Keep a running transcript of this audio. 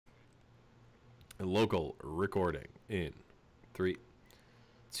local recording in 3,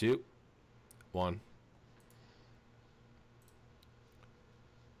 2, 1.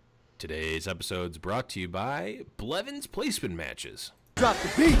 Today's episode's brought to you by Blevins Placement Matches. Drop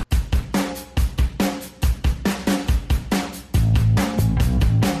the beat.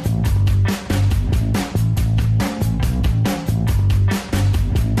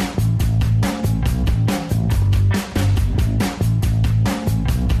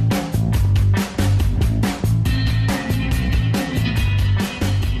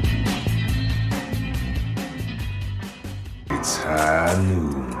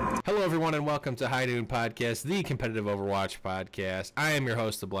 Hello, everyone, and welcome to High Noon Podcast, the competitive Overwatch podcast. I am your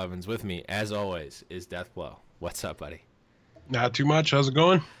host, the Blevins. With me, as always, is Deathblow. What's up, buddy? Not too much. How's it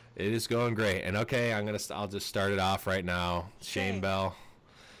going? It is going great. And okay, I'll just start it off right now. Shame Bell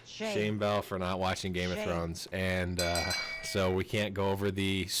for not watching Game of Thrones, and so we can't go over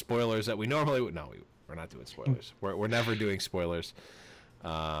the spoilers that we normally would. No, we're not doing spoilers. We're never doing spoilers.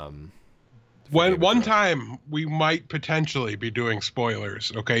 One time we might potentially be doing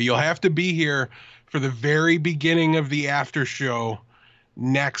spoilers. Okay, you'll have to be here for the very beginning of the after show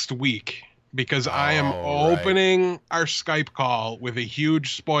next week because I am opening our Skype call with a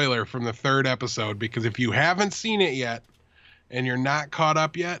huge spoiler from the 3rd episode. Because if you haven't seen it yet and you're not caught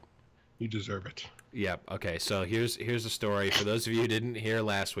up yet, you deserve it. Yep. Okay. So here's the story. For those of you who didn't hear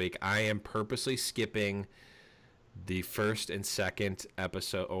last week, I am purposely skipping the 1st and 2nd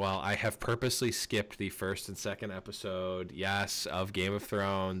episode. Well, I have purposely skipped the 1st and 2nd episode, yes, of Game of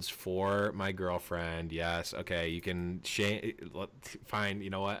Thrones for my girlfriend. Yes. Okay. You can fine. You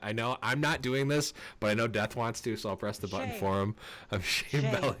know what? I know I'm not doing this, but I know Death wants to, so I'll press the button for him. I'm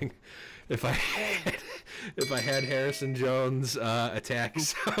shame-belling. If I had Harrison Jones attack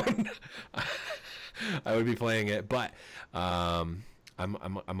sound, I would be playing it, but I'm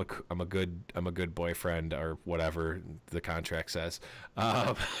a good boyfriend or whatever the contract says.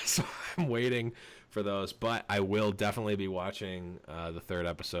 So I'm waiting for those, but I will definitely be watching the 3rd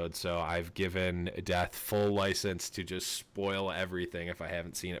episode. So I've given Death full license to just spoil everything if I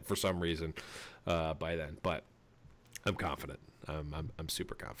haven't seen it for some reason by then. But I'm confident. I'm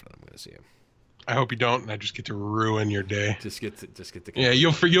super confident I'm going to see him. I hope you don't, and I just get to ruin your day. Just get to. Yeah,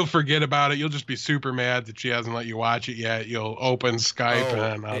 you'll forget about it. You'll just be super mad that she hasn't let you watch it yet. You'll open Skype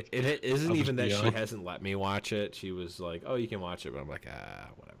and it isn't even that she hasn't let me watch it. She was like, "Oh, you can watch it," but I'm like,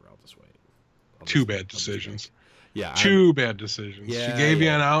 whatever. I'll just wait. Two bad decisions. Yeah, two bad decisions. Yeah, she gave you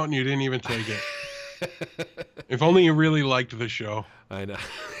an out, and you didn't even take it. If only you really liked the show. I know.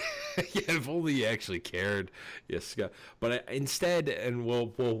 Yeah, if only you actually cared. Yes, Scott. But instead, and we'll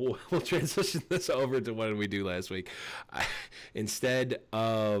transition this over to what did we do last week. Instead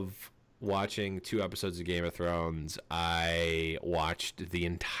of watching 2 episodes of Game of Thrones, I watched the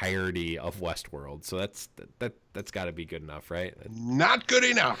entirety of Westworld. So that's got to be good enough, right? Not good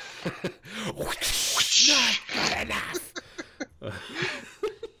enough. Not good enough.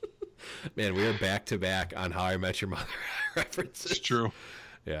 Man, we are back to back on How I Met Your Mother references. It's true.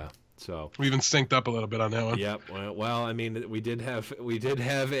 Yeah. So we even synced up a little bit on that one. Yep. Well, I mean, we did have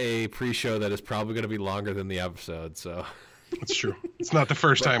a pre-show that is probably going to be longer than the episode. So that's true. It's not the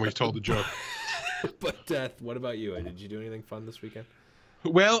first time we've told the joke. But Death, what about you? Did you do anything fun this weekend?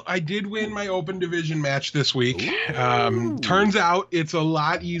 Well, I did win my open division match this week. Turns out it's a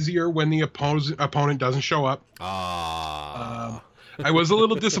lot easier when the opponent doesn't show up. I was a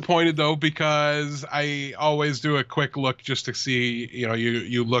little disappointed though because I always do a quick look just to see,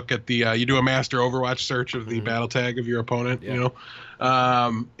 you look at the you do a master Overwatch search of the battle tag of your opponent, and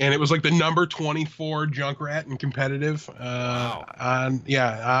it was like the number 24 Junkrat in competitive on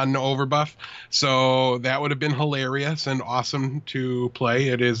Overbuff. So that would have been hilarious and awesome to play.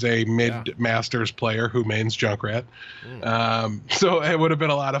 It is a mid-masters player who mains Junkrat. So it would have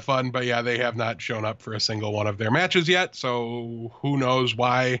been a lot of fun, but yeah, they have not shown up for a single one of their matches yet. So who knows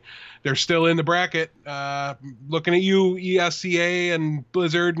why they're still in the bracket. Looking at you, ESCA and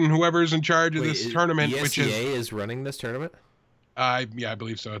Blizzard and whoever's in charge of this tournament. ESCA is running this tournament? I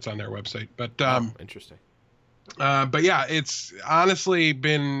believe so. It's on their website. But interesting. But yeah, it's honestly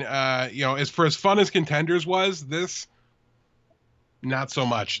been as fun as Contenders was, this not so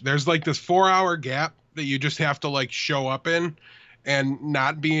much. There's like this 4-hour gap that you just have to like show up in, and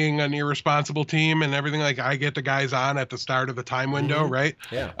not being an irresponsible team and everything. Like I get the guys on at the start of the time window, right?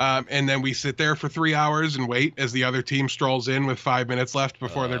 Yeah. And then we sit there for 3 hours and wait as the other team strolls in with 5 minutes left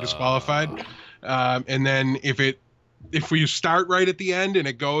before they're disqualified. And then if it if we start right at the end and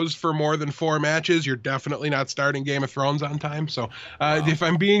it goes for more than 4 matches, you're definitely not starting Game of Thrones on time. So if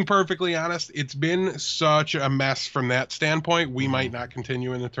I'm being perfectly honest, it's been such a mess from that standpoint. We might not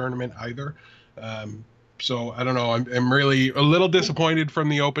continue in the tournament either. So I don't know. I'm really a little disappointed from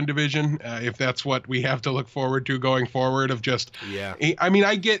the open division, if that's what we have to look forward to going forward. Of just, I mean,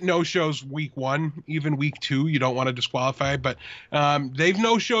 I get no shows week 1, even week 2. You don't want to disqualify, but they've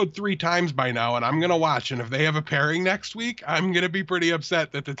no showed 3 times by now, and I'm gonna watch. And if they have a pairing next week, I'm gonna be pretty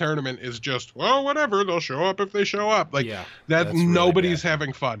upset that the tournament is just, well, whatever. They'll show up if they show up. Like that's nobody's really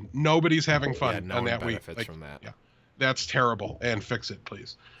having fun. Nobody's having fun on that week. Like, from that. Yeah, that's terrible. And fix it,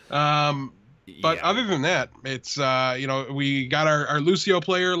 please. But other than that, it's, you know, we got our Lucio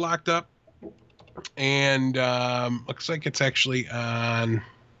player locked up, and looks like it's actually on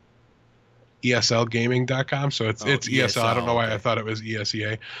ESLgaming.com. So it's ESL. I don't know why I thought it was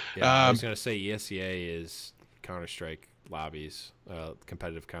ESEA. Yeah, I was going to say ESEA is Counter-Strike lobbies,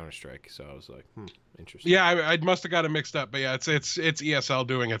 competitive Counter-Strike. So I was like, interesting. Yeah, I must have got it mixed up, but yeah, it's ESL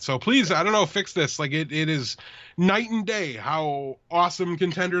doing it. So please, I don't know, fix this. Like it is night and day how awesome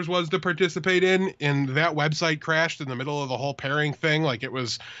Contenders was to participate in, and that website crashed in the middle of the whole pairing thing. Like it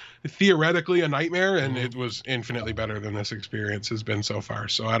was theoretically a nightmare, and it was infinitely better than this experience has been so far.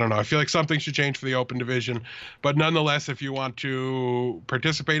 So I don't know. I feel like something should change for the open division, but nonetheless, if you want to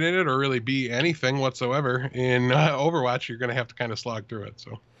participate in it or really be anything whatsoever in Overwatch, you're going to have to kind of slog through it.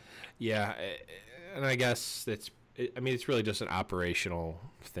 So yeah, and I guess I mean, it's really just an operational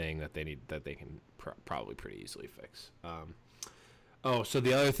thing that they can probably pretty easily fix. So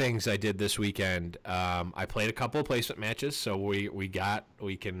the other things I did this weekend, I played a couple of placement matches, so we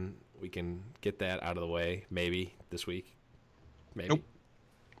can get that out of the way maybe this week. Maybe.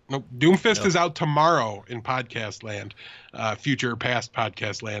 Nope. Doomfist is out tomorrow in podcast land, future past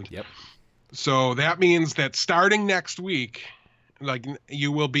podcast land. Yep. So that means that starting next week, like,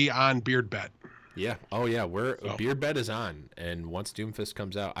 you will be on Beard Bet. Yeah. Oh, yeah. Beard Bet is on, and once Doomfist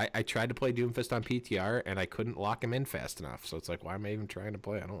comes out, I tried to play Doomfist on PTR, and I couldn't lock him in fast enough. So it's like, why am I even trying to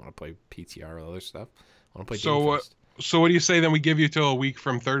play? I don't want to play PTR or other stuff. I want to play Doomfist. So what do you say then we give you till a week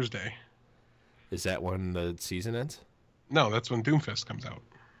from Thursday? Is that when the season ends? No, that's when Doomfist comes out.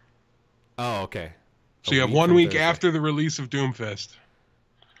 Oh, okay. So you have 1 week after the release of Doomfist.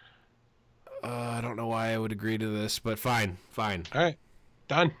 I don't know why I would agree to this, but fine. All right.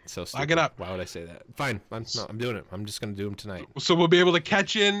 Done. So lock it up. Why would I say that? Fine. I'm doing it. I'm just going to do them tonight. So we'll be able to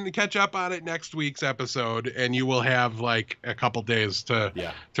catch up on it next week's episode, and you will have like a couple days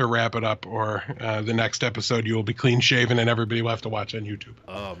to wrap it up, or the next episode you will be clean shaven and everybody will have to watch on YouTube.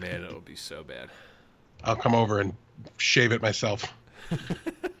 Oh man, it'll be so bad. I'll come over and shave it myself.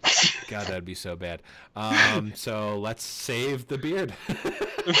 God, that'd be so bad. So let's save the beard.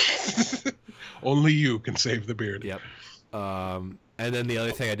 Only you can save the beard. Yep. And then the other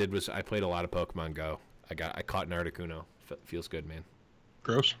thing I did was I played a lot of Pokemon Go. I caught an Articuno. Feels good, man.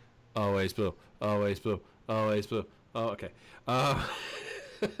 Gross. Always blue. Always blue. Always blue. Oh, okay.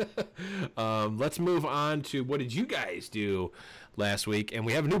 Let's move on to what did you guys do last week? And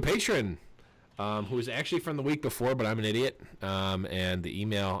we have a new patron who was actually from the week before, but I'm an idiot. And the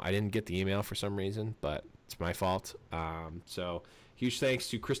email, I didn't get the email for some reason, but it's my fault. So huge thanks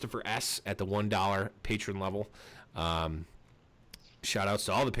to Christopher S. at the $1 patron level. Shout outs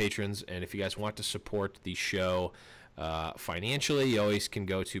to all the patrons, and if you guys want to support the show financially, you always can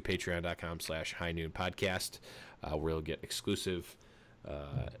go to patreon.com/highnoonpodcast, where you'll get exclusive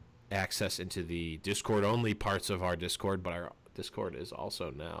access into the Discord only parts of our Discord, but our Discord is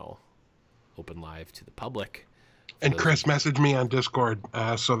also now open live to the public. And Chris messaged me on Discord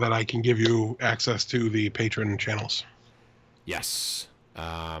so that I can give you access to the patron channels. Yes.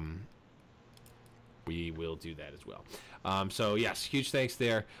 We will do that as well. So yes, huge thanks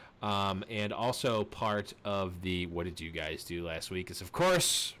there. And also part of the what did you guys do last week is, of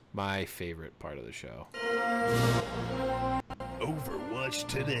course, my favorite part of the show. Overwatch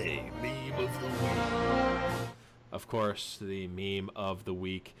Today, meme of the week. Of course, the meme of the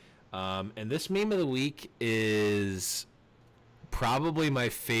week. And this meme of the week is probably my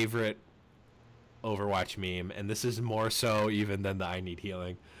favorite Overwatch meme, and this is more so even than the I Need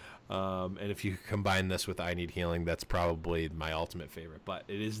Healing. And if you combine this with I Need Healing, that's probably my ultimate favorite. But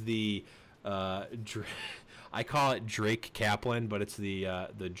it is the I call it Drake Kaplan, but it's the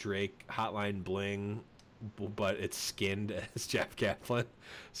Drake Hotline Bling, but it's skinned as Jeff Kaplan.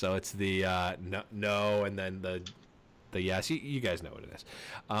 So it's the no, and then the yes. You guys know what it is.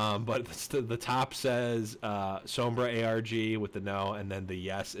 But the top says Sombra ARG with the no, and then the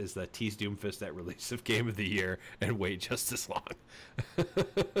yes is the Tease Doomfist that release of Game of the Year and wait just as long.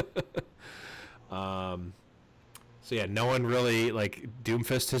 So yeah, no one really, like,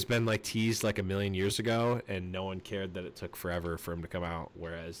 Doomfist has been like teased like a million years ago, and no one cared that it took forever for him to come out.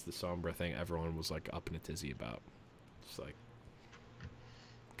 Whereas the Sombra thing, everyone was like up in a tizzy about. It's like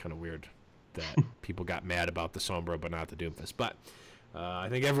kind of weird that people got mad about the Sombra but not the Doomfist. But I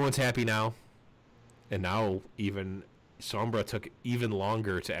think everyone's happy now, and now even Sombra took even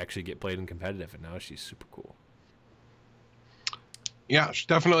longer to actually get played in competitive, and now she's super cool. Yeah, she's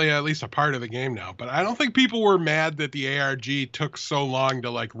definitely at least a part of the game now. But I don't think people were mad that the ARG took so long to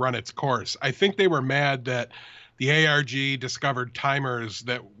like run its course. I think they were mad that the ARG discovered timers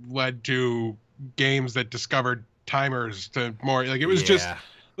that led to games that discovered timers to more. Like it was just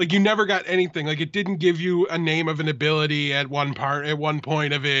like you never got anything. Like it didn't give you a name of an ability at one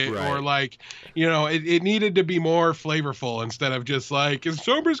point of it, Right. or like, you know, it needed to be more flavorful instead of just like, is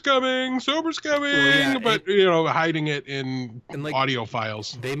Sober's coming, but you know, hiding it in like, audio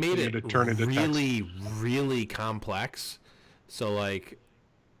files. They made it to turn into really, really complex. So like,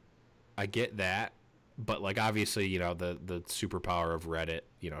 I get that, but like obviously, you know, the superpower of Reddit,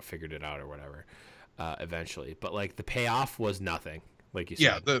 you know, figured it out or whatever, eventually. But like the payoff was nothing. Like you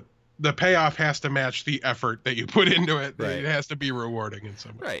said. Yeah, the payoff has to match the effort that you put into it. Right. It has to be rewarding in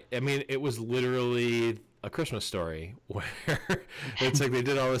some way. Right. I mean, it was literally a Christmas story where it's like they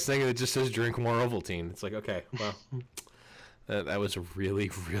did all this thing and it just says drink more Ovaltine. It's like, okay, well, that was really,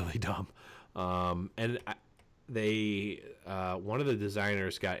 really dumb. And they one of the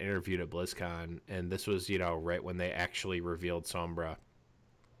designers got interviewed at BlizzCon, and this was, you know, right when they actually revealed Sombra.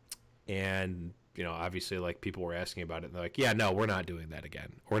 And you know, obviously, like, people were asking about it, and they're like, yeah, no, we're not doing that again.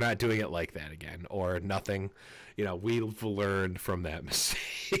 We're not doing it like that again, or nothing. You know, we've learned from that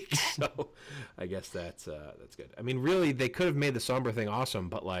mistake. So I guess that's good. I mean, really, they could have made the Sombra thing awesome,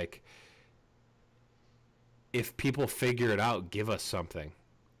 but, like, if people figure it out, give us something.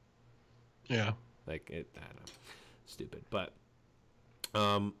 Yeah. Like, I don't know. Stupid. But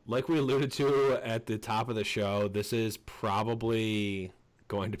like we alluded to at the top of the show, this is probably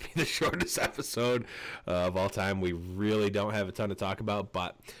going to be the shortest episode of all time. We really don't have a ton to talk about,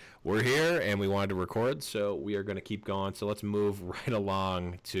 but we're here and we wanted to record, so we are going to keep going. So let's move right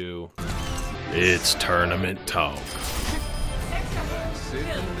along to It's Tournament Talk.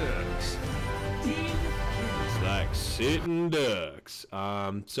 It's like sitting ducks.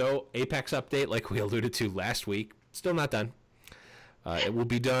 So Apex update, like we alluded to last week, still not done. It will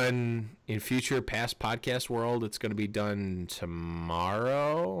be done in future past podcast world. It's going to be done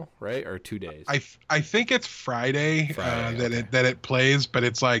tomorrow, right? Or 2 days? I think it's Friday, that it plays, but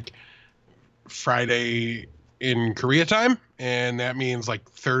it's like Friday in Korea time, and that means like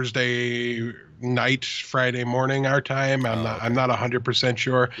Thursday night, Friday morning our time. I'm not 100%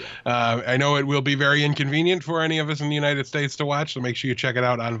 sure. Yeah. I know it will be very inconvenient for any of us in the United States to watch, so make sure you check it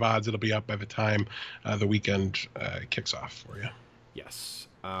out on VODs. It'll be up by the time the weekend kicks off for you. Yes.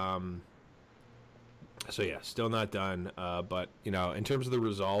 So yeah, still not done. But you know, in terms of the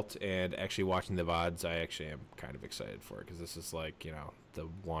result and actually watching the VODs, I actually am kind of excited for it, because this is like, you know, the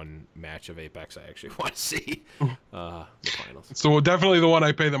one match of Apex I actually want to see. The finals. So definitely the one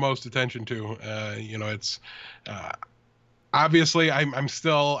I pay the most attention to. You know, it's obviously I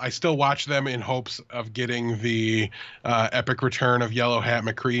still watch them in hopes of getting the epic return of Yellow Hat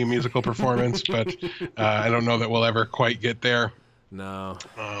McCree musical performance, but I don't know that we'll ever quite get there. No.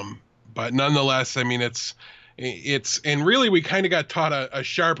 But nonetheless, I mean, it's and really we kind of got taught a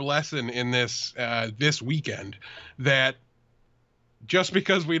sharp lesson in this weekend, that just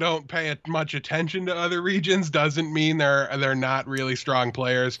because we don't pay much attention to other regions doesn't mean they're not really strong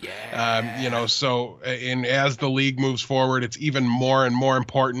players. Yeah. You know, so as the league moves forward, it's even more and more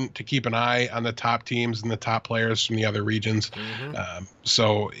important to keep an eye on the top teams and the top players from the other regions. Mm-hmm.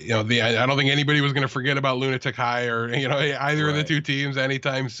 So, you know, I don't think anybody was going to forget about Lunatic High or, you know, either of the two teams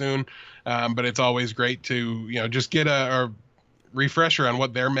anytime soon. But it's always great to, you know, just get a refresher on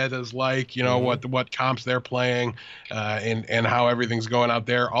what their meta is like, you know, what comps they're playing, and how everything's going out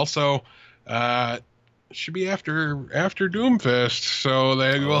there. Also, should be after Doomfist, so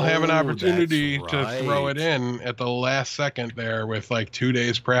they will have an opportunity to throw it in at the last second there with like 2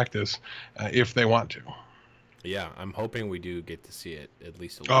 days practice, if they want to. Yeah, I'm hoping we do get to see it at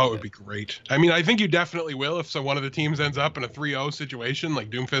least a little bit. It would be great. I mean, I think you definitely will if one of the teams ends up in a 3-0 situation. Like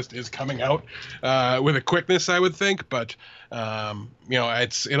Doomfist is coming out with a quickness, I would think. But, you know,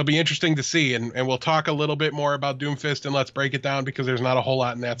 it'll be interesting to see. And we'll talk a little bit more about Doomfist and let's break it down, because there's not a whole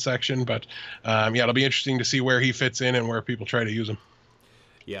lot in that section. But, yeah, it'll be interesting to see where he fits in and where people try to use him.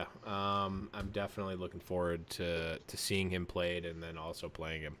 Yeah, I'm definitely looking forward to seeing him played and then also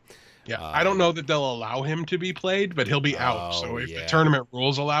playing him. Yeah, I don't know that they'll allow him to be played, but he'll be out. So if the tournament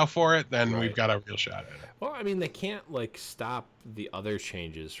rules allow for it, then we've got a real shot at it. Well, I mean, they can't like stop the other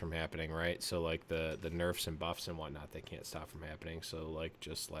changes from happening, right? So like the nerfs and buffs and whatnot, they can't stop from happening. So like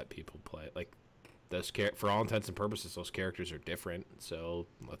just let people play. Like those for all intents and purposes, those characters are different. So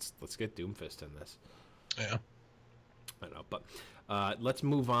let's get Doomfist in this. Yeah. I don't know, but let's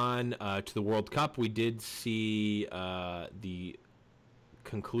move on to the World Cup. We did see the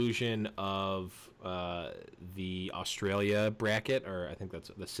conclusion of the Australia bracket, or I think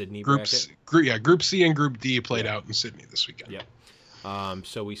that's the Sydney bracket. Group C and Group D played out in Sydney this weekend. Yep.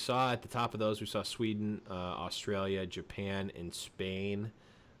 So we saw at the top of those, we saw Sweden, Australia, Japan, and Spain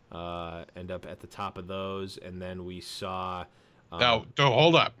end up at the top of those, and then we saw. Now,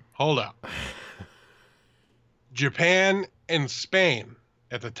 hold up. Japan and Spain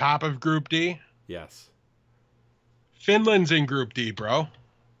at the top of Group D. Yes. Finland's in Group D, bro.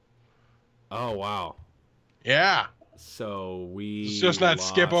 Oh, wow. Yeah. So let's just not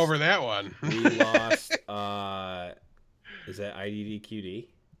skip over that one. We lost. Is that IDDQD?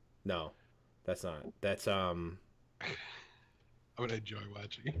 No, that's not. That's I'm gonna enjoy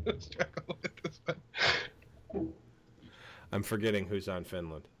watching you struggle with this one. I'm forgetting who's on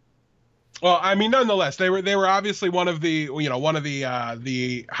Finland. Well, I mean, nonetheless, they were obviously one of the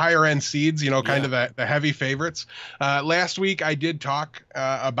higher end seeds, kind of the heavy favorites. Last week, I did talk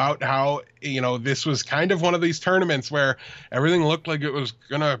about how this was kind of one of these tournaments where everything looked like it was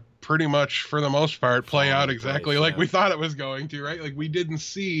gonna pretty much, for the most part, play out exactly like we thought it was going to, right? Like we didn't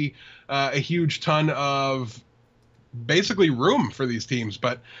see a huge ton of basically room for these teams,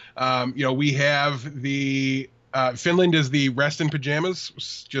 but we have the. Finland is the rest in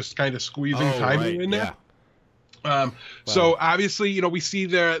pajamas, just kind of squeezing time in there. Yeah. So obviously, we see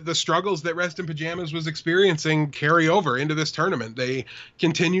the struggles that Rest in Pajamas was experiencing carry over into this tournament. They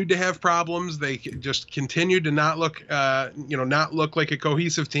continued to have problems. They just continued to not look like a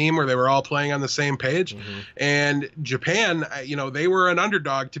cohesive team where they were all playing on the same page. Mm-hmm. And Japan, they were an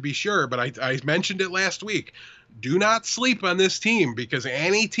underdog to be sure, but I mentioned it last week. Do not sleep on this team, because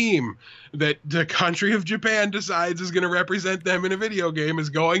any team that the country of Japan decides is going to represent them in a video game is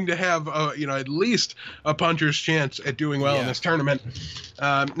going to have at least a puncher's chance at doing well in this tournament.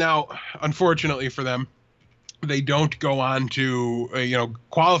 Now, unfortunately for them, they don't go on to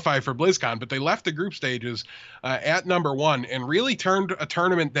qualify for BlizzCon, but they left the group stages at number 1 and really turned a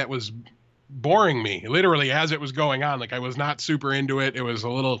tournament that was boring me literally as it was going on. Like I was not super into it. It was a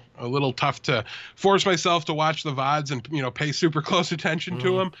little tough to force myself to watch the VODs and pay super close attention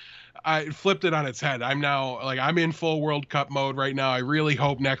to them. I flipped it on its head. I'm in full World Cup mode right now. I really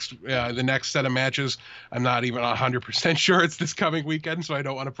hope the next set of matches, I'm not even 100% sure it's this coming weekend, so I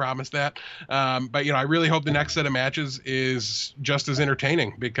don't want to promise that. But I really hope the next set of matches is just as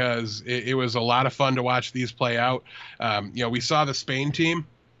entertaining, because it was a lot of fun to watch these play out. We saw the Spain team,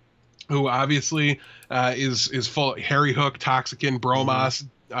 who obviously is full Harry Hook, Toxican, Bromos,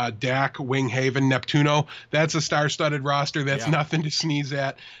 Dak, Winghaven, Neptuno. That's a star-studded roster. That's nothing to sneeze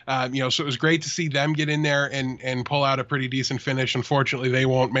at. So it was great to see them get in there and pull out a pretty decent finish. Unfortunately, they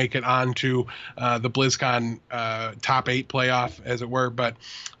won't make it onto the BlizzCon top 8 playoff, as it were. But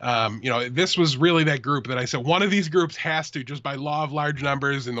this was really that group that I said one of these groups has to, just by law of large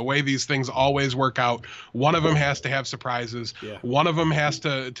numbers and the way these things always work out, one of them has to have surprises. Yeah. One of them has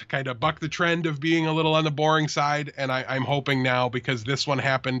to kind of buck the trend of being a little on the boring side. And I'm hoping now, because this one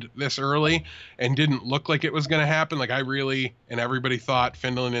happened this early and didn't look like it was going to happen. Like I really, and everybody thought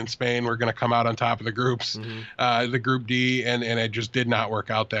Finland and Spain were going to come out on top of the groups, the Group D, and it just did not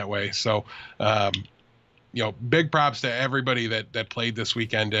work out that way. So, big props to everybody that played this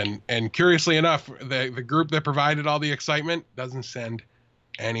weekend. And curiously enough, the group that provided all the excitement doesn't send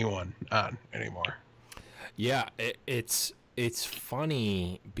anyone on anymore. Yeah, it's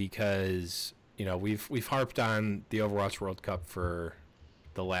funny because we've harped on the Overwatch World Cup for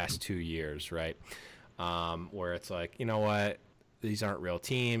the last 2 years, right? Where it's like, you know what, these aren't real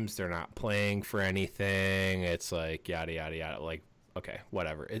teams, they're not playing for anything, it's like yada yada yada, like okay,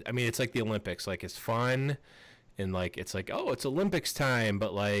 whatever. It's like the Olympics, like it's fun and like it's like, oh, it's Olympics time,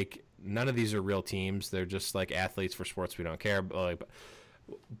 but like none of these are real teams, they're just like athletes for sports we don't care,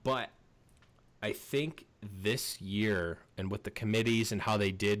 but I think this year, and with the committees and how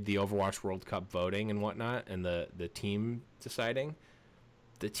they did the Overwatch World Cup voting and whatnot, and the team deciding,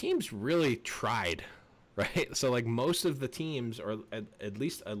 the teams really tried, right? So like most of the teams, or at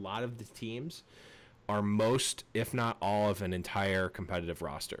least a lot of the teams, are most, if not all, of an entire competitive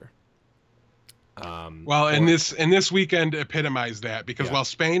roster. Well, and this weekend epitomized that, because Yeah. while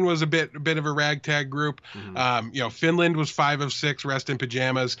Spain was a bit of a ragtag group, Finland was 5 of 6, rest in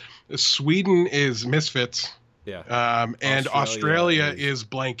pajamas. Sweden is misfits. Yeah. And Australia is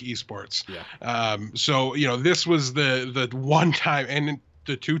blank esports. Yeah. So this was the one time, and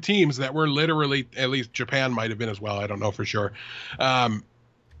the two teams that were literally, at least Japan might have been as well, I don't know for sure.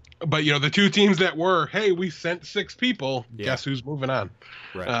 But the two teams that were, hey, we sent 6 people. Yeah. Guess who's moving on?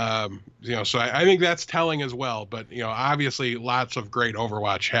 Right. So I think that's telling as well. But obviously, lots of great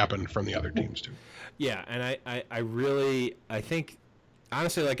Overwatch happened from the other teams too. Yeah, and I think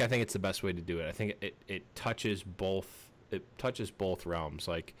honestly, like, I think it's the best way to do it. I think it touches both. It touches both realms.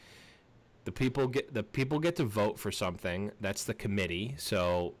 Like, the people get to vote for something. That's the committee.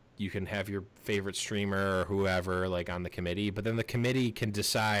 So you can have your favorite streamer or whoever, like, on the committee, but then the committee can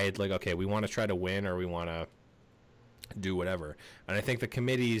decide, like, okay, we want to try to win or we want to do whatever. And I think the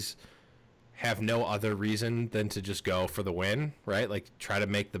committees have no other reason than to just go for the win, right? Like, try to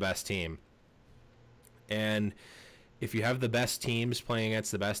make the best team. And if you have the best teams playing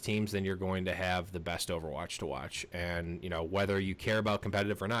against the best teams, then you're going to have the best Overwatch to watch. And whether you care about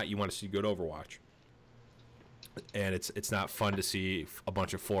competitive or not, you want to see good Overwatch. And it's not fun to see a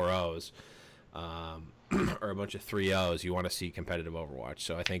bunch of 4-0s or a bunch of 3-0s. You want to see competitive Overwatch.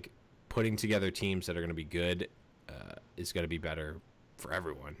 So I think putting together teams that are going to be good is going to be better for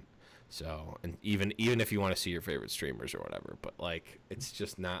everyone. So, and even if you want to see your favorite streamers or whatever, but, like, it's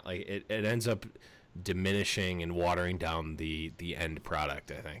just not, like, it ends up diminishing and watering down the end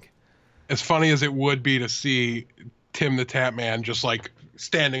product, I think. As funny as it would be to see Tim the Tap Man just, like,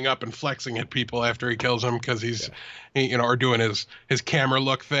 standing up and flexing at people after he kills them, because he's or doing his camera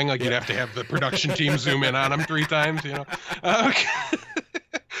look thing, like, you'd have to have the production team zoom in on him 3 times.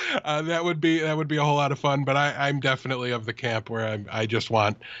 That would be a whole lot of fun. But I'm definitely of the camp where I just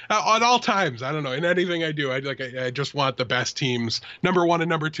want, at all times, I don't know, in anything I do, I just want the best teams, number 1 and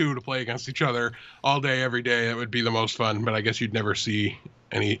number 2, to play against each other all day, every day. That would be the most fun. But I guess you'd never see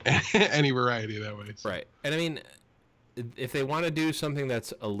any variety that way. So. Right. And I mean, if they want to do something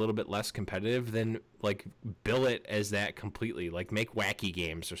that's a little bit less competitive, then, like, bill it as that completely. Like, make wacky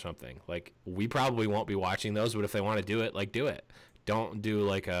games or something. Like, we probably won't be watching those, but if they want to do it, like, do it. Don't do,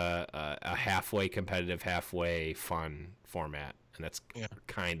 like, a halfway competitive, halfway fun format. And that's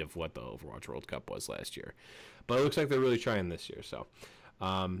kind of what the Overwatch World Cup was last year. But it looks like they're really trying this year. So,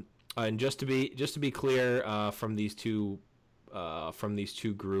 and just to be clear, from these two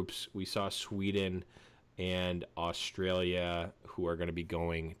groups, we saw Sweden and Australia, who are going to be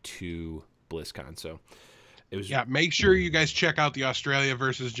going to BlizzCon. So it was make sure you guys check out the Australia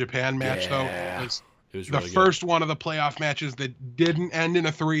versus Japan match, though. It was really the first one of the playoff matches that didn't end in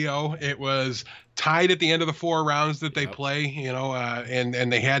a 3-0. It was tied at the end of the 4 rounds that they play,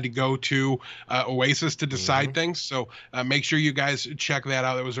 and they had to go to Oasis to decide things. So make sure you guys check that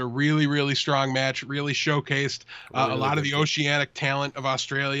out. It was a really, really strong match, really showcased a lot of the oceanic talent of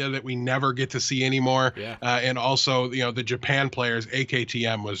Australia that we never get to see anymore. Yeah. And also, the Japan players,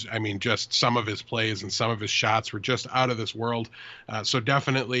 AKTM was, just some of his plays and some of his shots were just out of this world. So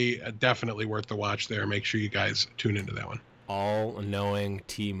definitely worth the watch there. Make sure you guys tune into that one. All-knowing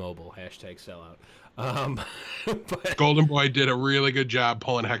T-Mobile, #sellout. But Golden Boy did a really good job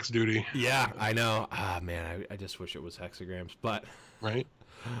pulling Hex duty. Yeah, I know. Man, I just wish it was hexagrams. But right,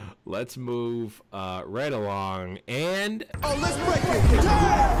 let's move right along and let's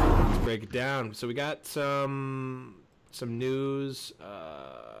break it down. So we got some news.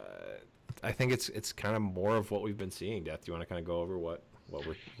 I think it's kind of more of what we've been seeing. Death, do you want to kind of go over what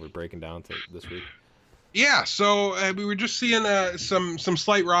we're breaking down to this week? Yeah, so we were just seeing some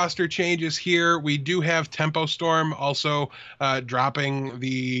slight roster changes here. We do have Tempo Storm also dropping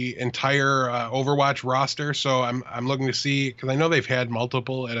the entire Overwatch roster. So I'm looking to see, because I know they've had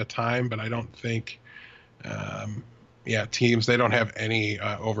multiple at a time, but I don't think, teams. They don't have any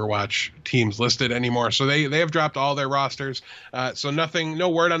Overwatch teams listed anymore. So they have dropped all their rosters. So no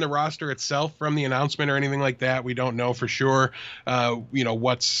word on the roster itself from the announcement or anything like that. We don't know for sure.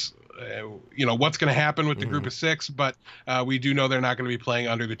 What's going to happen with the group of 6, but we do know they're not going to be playing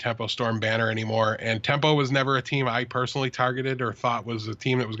under the Tempo Storm banner anymore. And Tempo was never a team I personally targeted or thought was a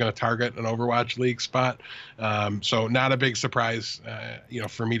team that was going to target an Overwatch League spot. So not a big surprise,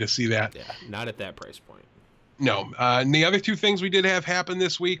 for me to see that. Yeah, not at that price point. No. And the other 2 things we did have happen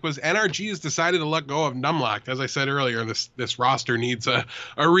this week was NRG has decided to let go of Numlocked. As I said earlier, this roster needs a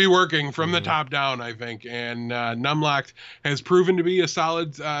reworking from the top down, I think. And Numlocked has proven to be a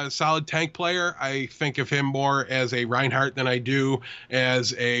solid tank player. I think of him more as a Reinhardt than I do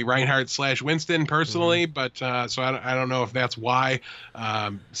as a Reinhardt/Winston personally. But so I don't know if that's why.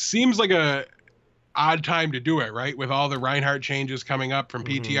 Seems like odd time to do it, right? With all the Reinhardt changes coming up from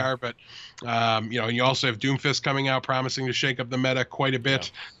PTR, but you know, and you also have Doomfist coming out promising to shake up the meta quite a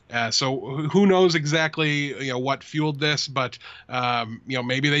bit. So who knows exactly, you know, what fueled this, but you know,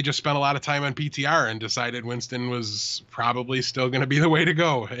 maybe they just spent a lot of time on PTR and decided Winston was probably still going to be the way to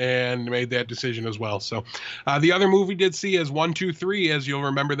go, and made that decision as well. So the other move we did see is 1-2-3, as you'll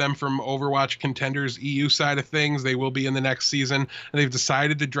remember them from Overwatch Contenders EU side of things. They will be in the next season, and they've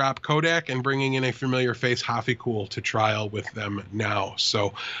decided to drop Kodak and bringing in a familiar face, Cool, to trial with them now.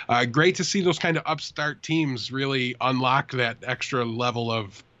 So great to see those kind of upstart teams really unlock that extra level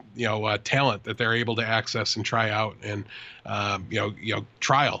of, you know, talent that they're able to access and try out, and you know,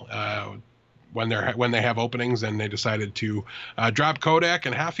 trial when they have openings. And they decided to drop Kodak,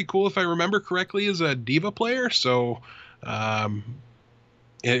 and Cool, if I remember correctly, is a diva player. So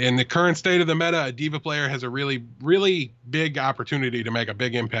in the current state of the meta, a diva player has a really, really big opportunity to make a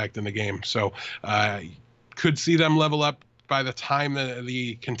big impact in the game. So could see them level up by the time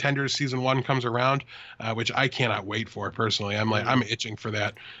the Contenders Season 1 comes around, which I cannot wait for personally. I'm itching for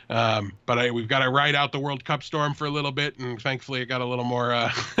that. But we've got to ride out the World Cup storm for a little bit, and thankfully it got a little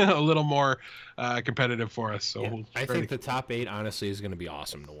more competitive for us. So yeah, I think the top 8 honestly is going to be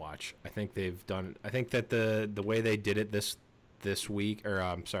awesome to watch. I think they've done. I think that the way they did it this week, or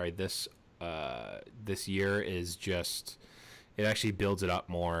I'm sorry, this year is just. It actually builds it up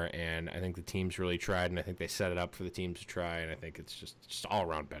more, and I think the teams really tried, and I think they set it up for the teams to try, and I think it's just all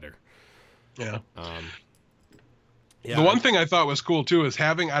around better. Yeah. The one thing I thought was cool too is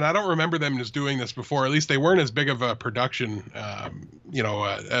having, and I don't remember them just doing this before. At least they weren't as big of a production,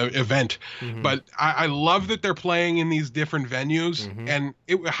 event. But I love that they're playing in these different venues, and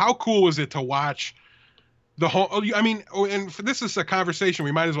how cool was it to watch the whole? I mean, and this is a conversation,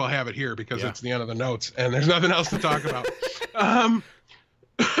 we might as well have it here because it's the end of the notes, and there's nothing else to talk about.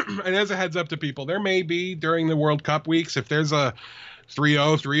 And as a heads up to people, there may be during the World Cup weeks, if there's a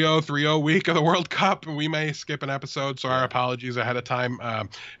 3-0, 3-0, 3-0 week of the World Cup, we may skip an episode, so our apologies ahead of time.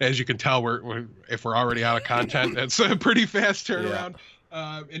 As you can tell, if we're already out of content, it's a pretty fast turnaround.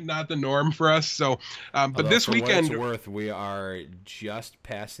 And not the norm for us. So, but this weekend, what it's worth, we are just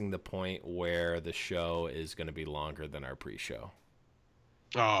passing the point where the show is going to be longer than our pre-show.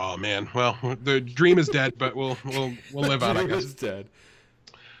 Oh man, well, the dream is dead, but we'll live on. I guess it's dead.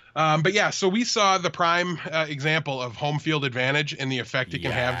 But yeah, so we saw the prime example of home field advantage and the effect it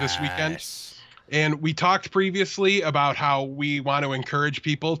can have this weekend. And we talked previously about how we want to encourage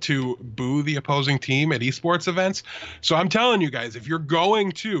people to boo the opposing team at esports events. So I'm telling you guys, if you're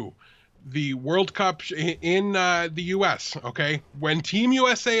going to the World Cup in the U.S., okay, when Team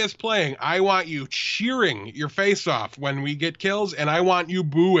USA is playing, I want you cheering your face off when we get kills, and I want you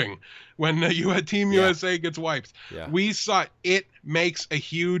booing when Team USA gets wiped. We saw it makes a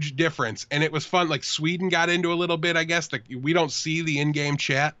huge difference, and it was fun. Like Sweden got into a little bit, I guess. We don't see the in-game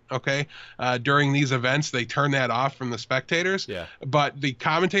chat, okay, during these events. They turn that off from the spectators, but the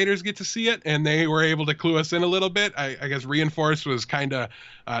commentators get to see it, and they were able to clue us in a little bit. I guess Reinforced was kind of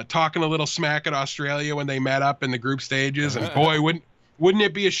talking a little smack at Australia when they met up in the group stages, and boy, wouldn't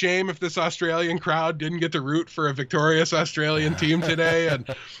it be a shame if this Australian crowd didn't get to root for a victorious Australian team today? And,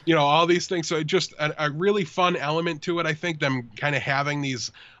 you know, all these things. So just a really fun element to it. I think them kind of having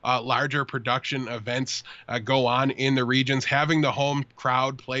these larger production events go on in the regions, having the home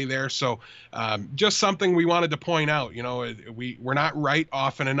crowd play there. So just something we wanted to point out. You know, we're not right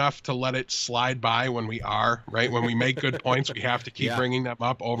often enough to let it slide by when we are, right? When we make good points, we have to keep bringing them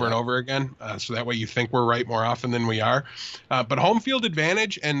up over and over again. So that way you think we're right more often than we are. But home field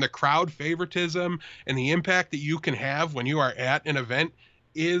advantage and the crowd favoritism and the impact that you can have when you are at an event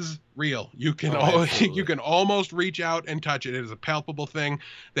is real. You can you can almost reach out and touch it. It is a palpable thing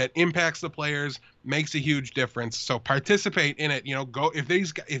that impacts the players, makes a huge difference. So participate in it. You know, go if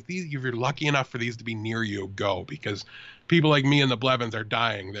you're lucky enough for these to be near you, go, because people like me and the Blevins are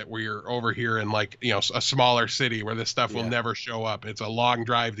dying that we're over here in, like, you know, a smaller city where this stuff will never show up. It's a long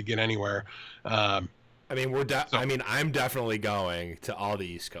drive to get anywhere. I mean, I'm definitely going to all the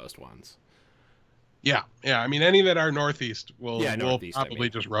East Coast ones. Yeah. I mean, any that are Northeast will probably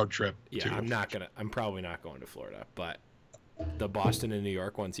just road trip. Yeah, to. I'm probably not going to Florida, but the Boston and New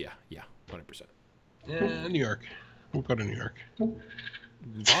York ones, 100%. Yeah, New York. We'll go to New York.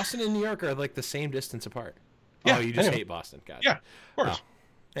 Boston and New York are like the same distance apart. Yeah, you just hate Boston, guys. Yeah, of course.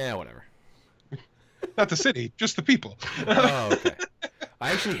 Yeah, whatever. Not the city, just the people. Oh, okay.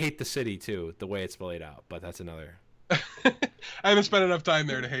 I actually hate the city too, the way it's laid out, but that's another. I haven't spent enough time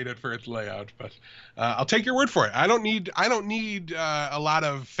there to hate it for its layout, but I'll take your word for it. I don't need a lot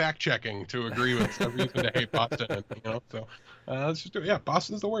of fact checking to agree with a reason to hate Boston. You know, so let's just do it. Yeah,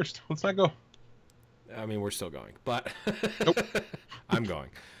 Boston's the worst. Let's not go. I mean, we're still going, but Nope. I'm going.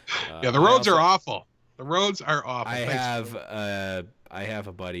 Yeah, the roads are awful. The roads are awful. I have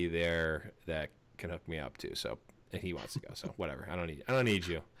a buddy there that can hook me up too, so and he wants to go. So whatever. I don't need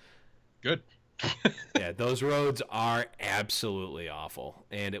you. Good. Yeah, those roads are absolutely awful,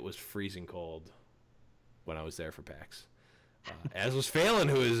 and it was freezing cold when I was there for PAX. As was Phelan,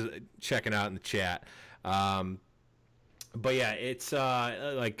 who is checking out in the chat. But yeah, it's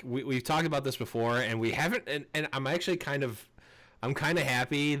like we've talked about this before, and we haven't. And I'm actually kind of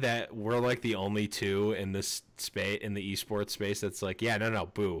happy that we're like the only two in this space, in the esports space, that's like, yeah, no,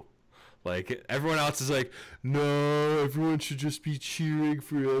 boo. Like everyone else is like, no, everyone should just be cheering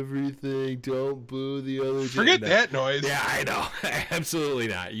for everything. Don't boo the other. Forget that noise. Yeah, I know. Absolutely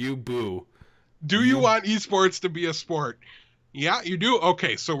not. You boo. Do you want esports to be a sport? Yeah, you do?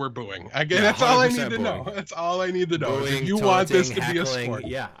 Okay, so we're booing. I guess that's all I need to know. That's all I need to know. Booing, if you want this to heckling, be a sport.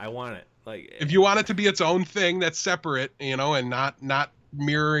 Yeah, I want it. Like if you want it to be its own thing that's separate, and not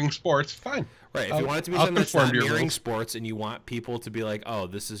mirroring sports, fine. Right. If you want it to be something that's not mirroring sports, and you want people to be like, oh,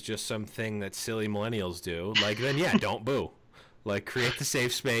 this is just something that silly millennials do, like, then yeah, don't boo. Like, create the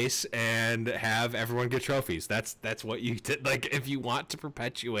safe space and have everyone get trophies. That's what you did. Like, if you want to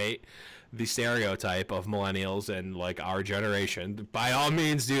perpetuate the stereotype of millennials and like our generation, by all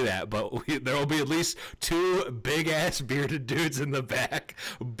means do that. But there will be at least two big ass bearded dudes in the back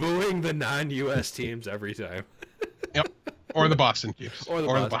booing the non-US teams every time. Yep. Or the Boston teams. Or the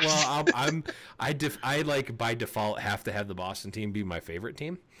Boston. Well, I like by default have to have the Boston team be my favorite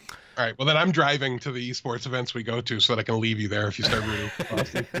team. All right. Well, then I'm driving to the esports events we go to so that I can leave you there if you start rooting for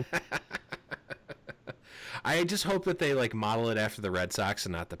Boston. I just hope that they like model it after the Red Sox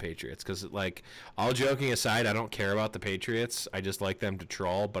and not the Patriots, because like, all joking aside, I don't care about the Patriots. I just like them to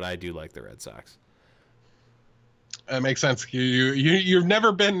troll, but I do like the Red Sox. That makes sense. You'll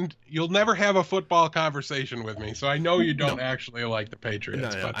never have a football conversation with me, so I know you don't actually like the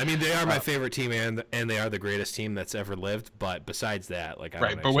Patriots. No. But, I mean, they are my favorite team, and they are the greatest team that's ever lived. But besides that, like,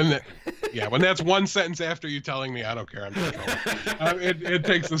 I don't when that's one sentence after you telling me, I don't care. I'm just it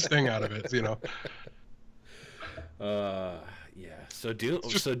takes the sting out of it, Yeah. So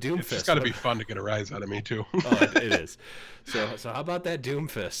Doomfist. It's just got to be fun to get a rise out of me too. It is. So how about that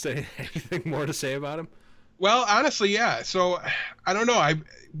Doomfist? Anything more to say about him? Well, honestly, yeah. So I don't know.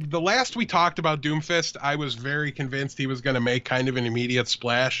 The last we talked about Doomfist, I was very convinced he was going to make kind of an immediate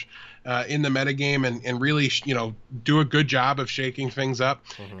splash in the metagame and really, do a good job of shaking things up.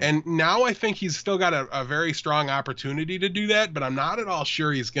 Mm-hmm. And now I think he's still got a very strong opportunity to do that, but I'm not at all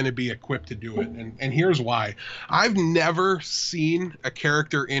sure he's going to be equipped to do it. And here's why. I've never seen a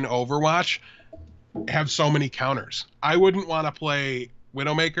character in Overwatch have so many counters. I wouldn't want to play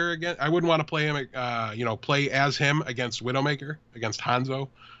Widowmaker again. I wouldn't want to play him, play as him against Widowmaker, against Hanzo,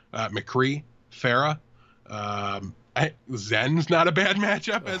 McCree, Pharah. Zen's not a bad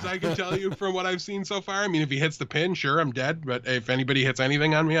matchup, as I can tell you from what I've seen so far. I mean, if he hits the pin, sure, I'm dead. But if anybody hits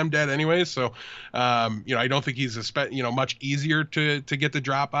anything on me, I'm dead anyways. So, I don't think he's much easier to get the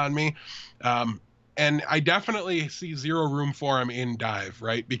drop on me. And I definitely see zero room for him in dive,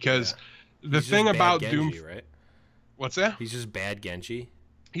 right? Because the thing about Genji, Doom, right? What's that? He's just bad Genji.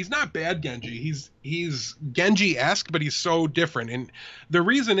 He's not bad Genji. He's Genji-esque, but he's so different. And the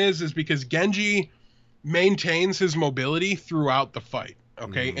reason is because Genji maintains his mobility throughout the fight.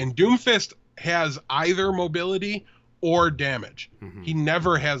 Okay. Mm-hmm. And Doomfist has either mobility or damage. Mm-hmm. He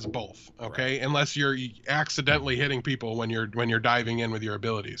never has both. Okay. Right. Unless you're accidentally hitting people when you're diving in with your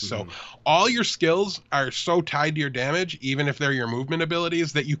abilities. Mm-hmm. So all your skills are so tied to your damage, even if they're your movement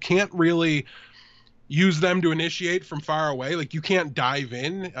abilities, that you can't really use them to initiate from far away. Like, you can't dive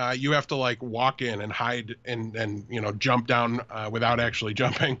in. You have to like walk in and hide and jump down without actually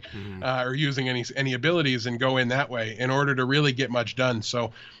jumping or using any abilities and go in that way in order to really get much done.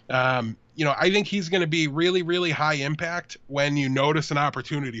 So, I think he's going to be really, really high impact when you notice an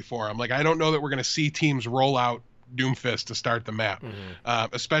opportunity for him. Like, I don't know that we're going to see teams roll out Doomfist to start the map,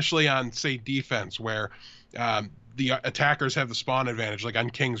 especially on, say, defense, where the attackers have the spawn advantage, like on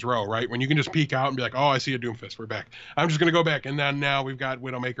King's Row, right? When you can just peek out and be like, oh, I see a Doomfist, we're back. I'm just going to go back. And then now we've got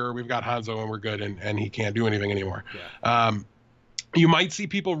Widowmaker, we've got Hanzo, and we're good, and he can't do anything anymore. Yeah. You might see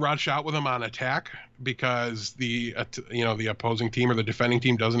people rush out with him on attack because the opposing team or the defending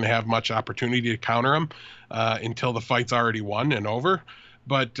team doesn't have much opportunity to counter him until the fight's already won and over.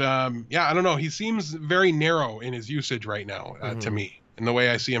 But, I don't know. He seems very narrow in his usage right now to me, in the way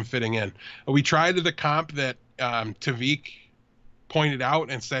I see him fitting in. We tried the comp that Tavik pointed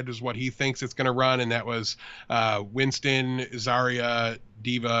out and said is what he thinks it's going to run, and that was Winston, Zarya,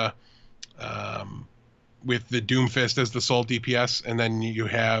 Diva, with the Doomfist as the sole DPS, and then you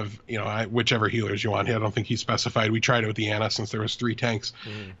have, whichever healers you want. I don't think he specified. We tried it with the Ana since there was 3 tanks.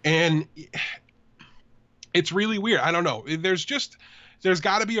 And it's really weird. I don't know. There's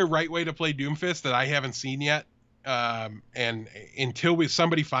got to be a right way to play Doomfist that I haven't seen yet. And until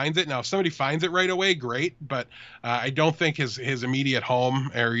somebody finds it. Now, if somebody finds it right away, great. But I don't think his immediate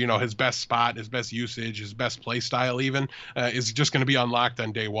home, or his best spot, his best usage, his best play style even is just going to be unlocked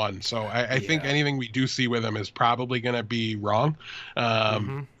on day 1. So I think anything we do see with him is probably going to be wrong.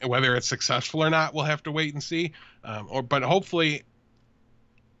 Whether it's successful or not, we'll have to wait and see. But hopefully,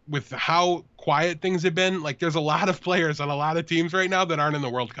 with how quiet things have been, like there's a lot of players on a lot of teams right now that aren't in the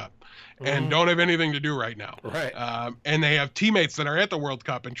World Cup and don't have anything to do right now. Right. And they have teammates that are at the World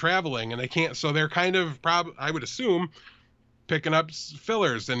Cup and traveling, and they can't. So they're kind of I would assume picking up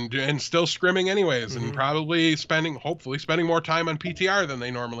fillers and still scrimming anyways, and probably hopefully spending more time on PTR than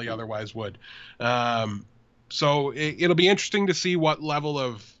they normally otherwise would. So it'll be interesting to see what level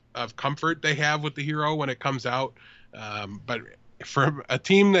of comfort they have with the hero when it comes out. But for a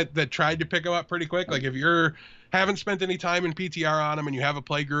team that tried to pick him up pretty quick, like if you're haven't spent any time in PTR on him and you have a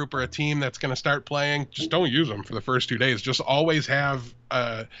play group or a team that's going to start playing, just don't use them for the first 2 days. Just always have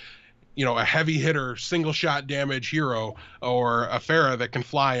a heavy hitter, single shot damage hero or a Pharah that can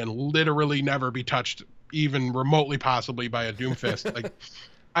fly and literally never be touched even remotely possibly by a Doomfist. Like,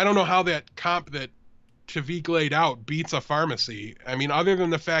 I don't know how that comp that Tavik laid out beats a pharmacy. I mean, other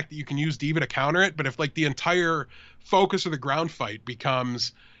than the fact that you can use D.Va to counter it, but if like the entire focus of the ground fight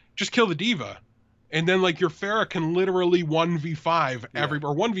becomes just kill the D.Va, and then like your Pharah can literally 1v5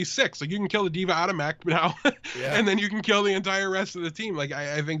 or 1v6. Like you can kill the D.Va out of mech now, and then you can kill the entire rest of the team. Like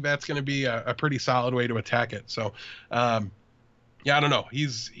I think that's going to be a pretty solid way to attack it. So, I don't know.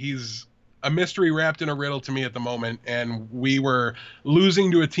 He's a mystery wrapped in a riddle to me at the moment, and we were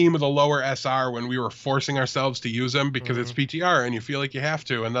losing to a team with a lower SR when we were forcing ourselves to use him because it's PTR and you feel like you have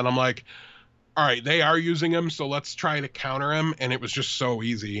to. And then I'm like, all right, they are using him, so let's try to counter him. And it was just so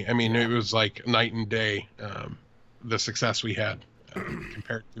easy. I mean, it was like night and day, the success we had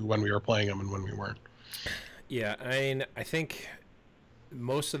compared to when we were playing him and when we weren't. Yeah, I mean, I think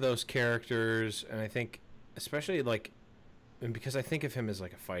most of those characters, and I think especially like, and because I think of him as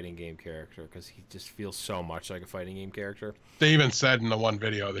like a fighting game character, because he just feels so much like a fighting game character. They even said in the one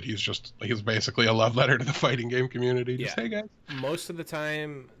video that he's basically a love letter to the fighting game community. Just, hey guys. Most of the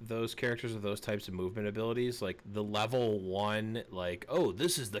time, those characters with those types of movement abilities, like the level 1, like, oh,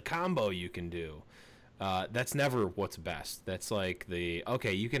 this is the combo you can do. That's never what's best. That's like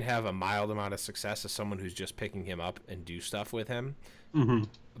okay, you can have a mild amount of success as someone who's just picking him up and do stuff with him.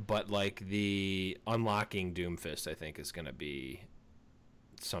 But like the unlocking Doomfist, I think, is going to be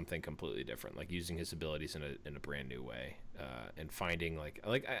something completely different. Like using his abilities in a brand new way, and finding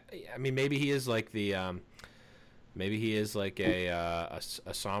I mean, maybe he is like the maybe he is like a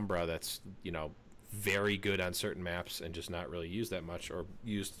Sombra that's very good on certain maps and just not really used that much, or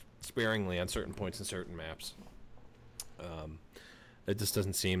used sparingly on certain points in certain maps. It just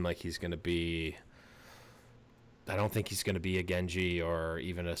doesn't seem like he's going to be. I don't think he's going to be a Genji or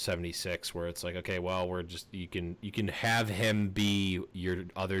even a 76 where it's like, okay, well, you can have him be your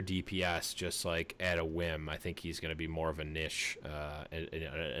other DPS just like at a whim. I think he's going to be more of a niche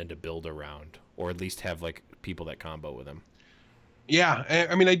and a build around, or at least have like people that combo with him. Yeah,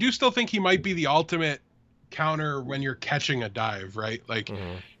 I mean, I do still think he might be the ultimate counter when you're catching a dive, right? Like,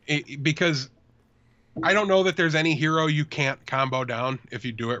 because I don't know that there's any hero you can't combo down if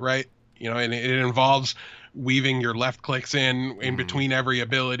you do it right. And it involves weaving your left clicks in between every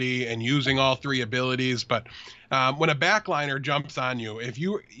ability and using all 3 abilities. But when a backliner jumps on you,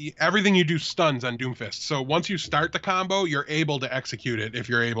 everything you do stuns on Doomfist. So once you start the combo, you're able to execute it if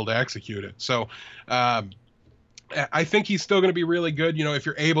you're able to execute it. So I think he's still going to be really good. If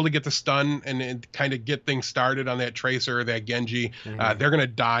you're able to get the stun and kind of get things started on that Tracer or that Genji, they're going to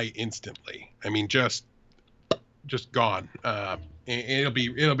die instantly. I mean, just gone. It'll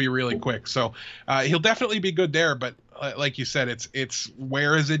be really quick. So he'll definitely be good there. But like you said, it's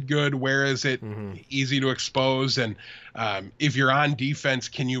where is it good? Where is it easy to expose? And if you're on defense,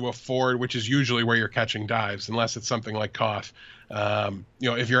 can you afford, which is usually where you're catching dives, unless it's something like Koth.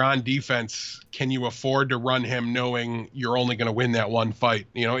 If you're on defense, can you afford to run him knowing you're only going to win that one fight?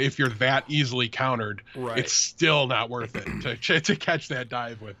 If you're that easily countered, it's still not worth it to catch that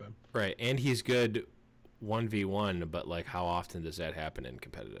dive with him. Right. And he's good 1v1, but like how often does that happen in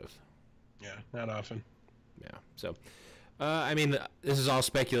competitive? Yeah, not often. Yeah. So, I mean, this is all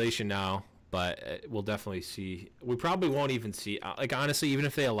speculation now, but we'll definitely see. We probably won't even see. Like honestly, even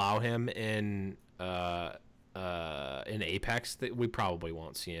if they allow him in Apex, we probably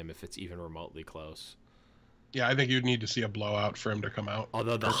won't see him if it's even remotely close. Yeah, I think you'd need to see a blowout for him to come out.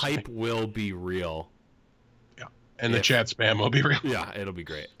 Although the hype will be real. Yeah, and the chat spam will be real. Yeah, it'll be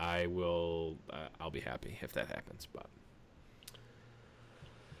great. I'll be happy if that happens. But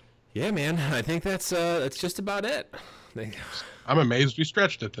yeah, man, I think that's just about it. I'm amazed we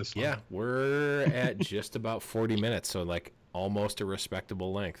stretched it this long. Yeah, we're at just about 40 minutes, so like almost a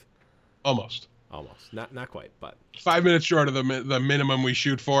respectable length. Almost, not quite, but 5 minutes short of the minimum we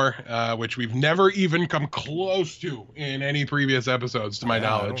shoot for, which we've never even come close to in any previous episodes, to my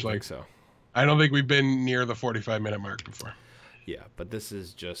knowledge. I don't think so. I don't think we've been near the 45-minute mark before. Yeah, but this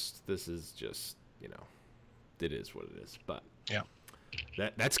is just you know, it is what it is. But yeah.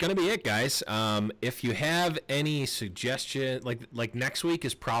 That's gonna be it, guys. If you have any suggestion, like next week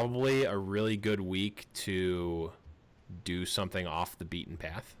is probably a really good week to do something off the beaten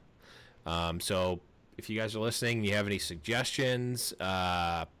path. So if you guys are listening and you have any suggestions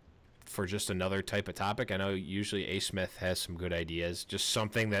for just another type of topic, I know usually A. Smith has some good ideas. Just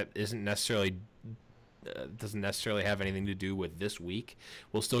something that isn't necessarily doesn't necessarily have anything to do with this week.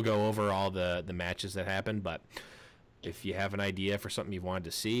 We'll still go over all the matches that happened, but if you have an idea for something you wanted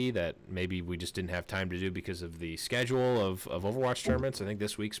to see that maybe we just didn't have time to do because of the schedule of Overwatch tournaments, I think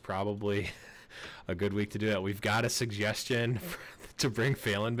this week's probably a good week to do that. We've got a suggestion to bring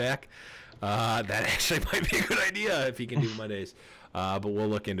Phelan back. That actually might be a good idea if he can do Mondays. But we'll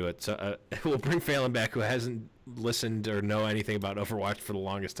look into it. So we'll bring Phelan back, who hasn't listened or know anything about Overwatch for the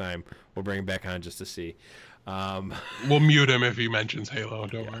longest time. We'll bring him back on just to see. We'll mute him if he mentions Halo.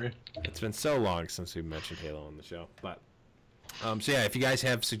 Don't worry. It's been so long since we mentioned Halo on the show. But so yeah, if you guys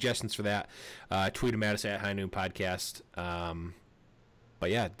have suggestions for that, tweet them at us at High Noon Podcast. But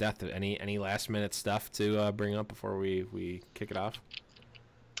yeah, Death, any last minute stuff to bring up before we kick it off?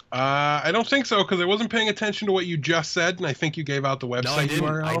 I don't think so, because I wasn't paying attention to what you just said, and I think you gave out the website. No, I didn't.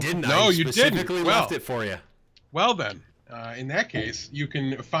 URL. I didn't. No, you didn't. Specifically left it for you. Well then, in that case, you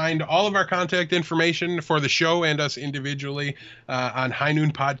can find all of our contact information for the show and us individually on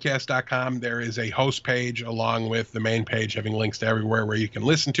highnoonpodcast.com. There is a host page along with the main page having links to everywhere where you can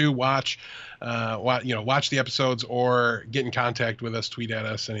listen to, watch the episodes, or get in contact with us, tweet at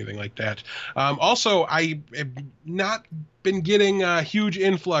us, anything like that. Also, I have not been getting a huge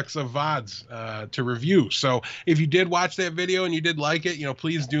influx of VODs to review. So if you did watch that video and you did like it,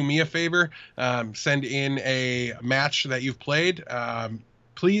 please do me a favor. Send in a match that you've played.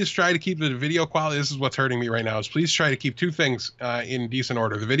 Please try to keep the video quality. This is what's hurting me right now, is please try to keep two things in decent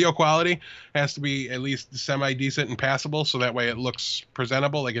order. The video quality has to be at least semi-decent and passable, so that way it looks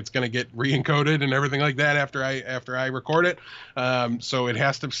presentable, like it's going to get re-encoded and everything like that after I record it. So it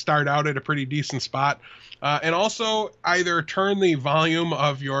has to start out at a pretty decent spot. And also either turn the volume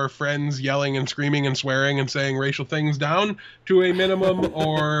of your friends yelling and screaming and swearing and saying racial things down to a minimum,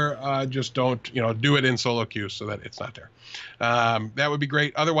 or just don't, do it in solo queue so that it's not there. That would be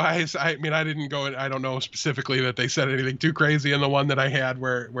great. Otherwise, I didn't go, I don't know specifically that they said anything too crazy in the one that I had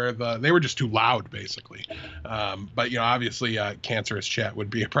where they were just too loud, basically. But, obviously cancerous chat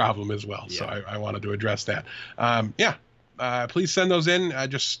would be a problem as well. Yeah. So I wanted to address that. Please send those in.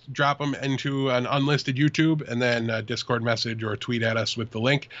 Just drop them into an unlisted YouTube and then Discord message or tweet at us with the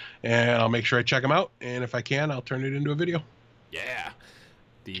link, and I'll make sure I check them out. And if I can, I'll turn it into a video. Yeah.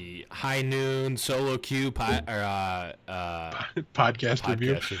 The High Noon solo queue podcast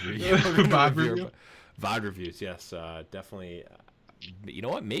review. VOD review. VOD reviews, yes. Definitely. You know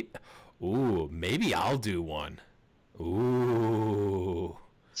what? Maybe I'll do one. Ooh.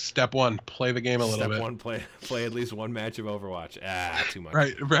 Step one, play the game a little bit. Step one, play at least one match of Overwatch. Too much.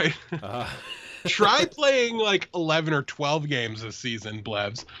 Right. Try playing like 11 or 12 games this season,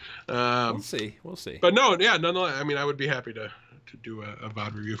 Blevs. We'll see. But nonetheless, I would be happy to do a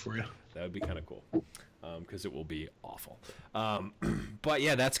VOD review for you. That would be kind of cool, because it will be awful. But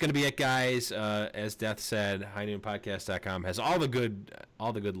yeah, that's going to be it, guys. As Death said, highnoonpodcast.com has all the good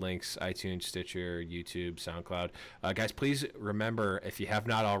links: iTunes, Stitcher, YouTube, SoundCloud. Guys, please remember, if you have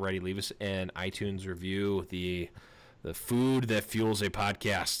not already, leave us an iTunes review. The food that fuels a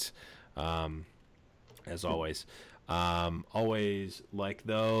podcast, as always. Always like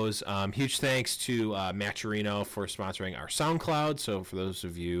those. Huge thanks to Matcherino for sponsoring our SoundCloud. So for those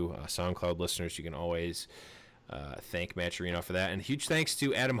of you SoundCloud listeners, you can always thank Matcherino for that. And huge thanks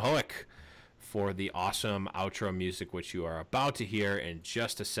to Adam Hoek for the awesome outro music, which you are about to hear in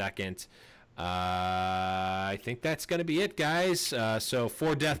just a second. I think that's going to be it, guys. So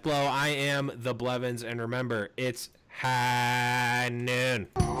for Deathblow, I am the Blevins, and remember, it's High Noon.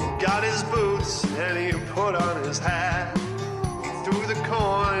 Got his boots and he put on his hat. He threw the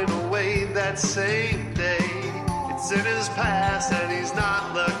coin away that same day. It's in his past and he's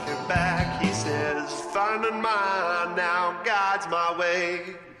not looking back. He says, mine and mine now guides my way.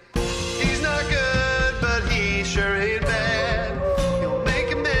 He's not good, but he sure ain't bad. He'll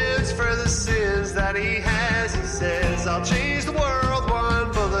make amends for the sins that he has. He says, I'll change the world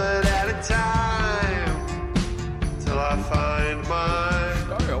one bullet at a time till I find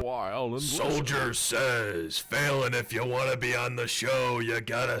mine. Die a while and Soldier says, failing if you want to be on the show, you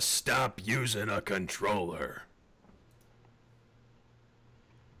gotta stop using a controller.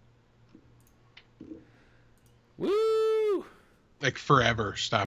 Woo! Like forever. Stop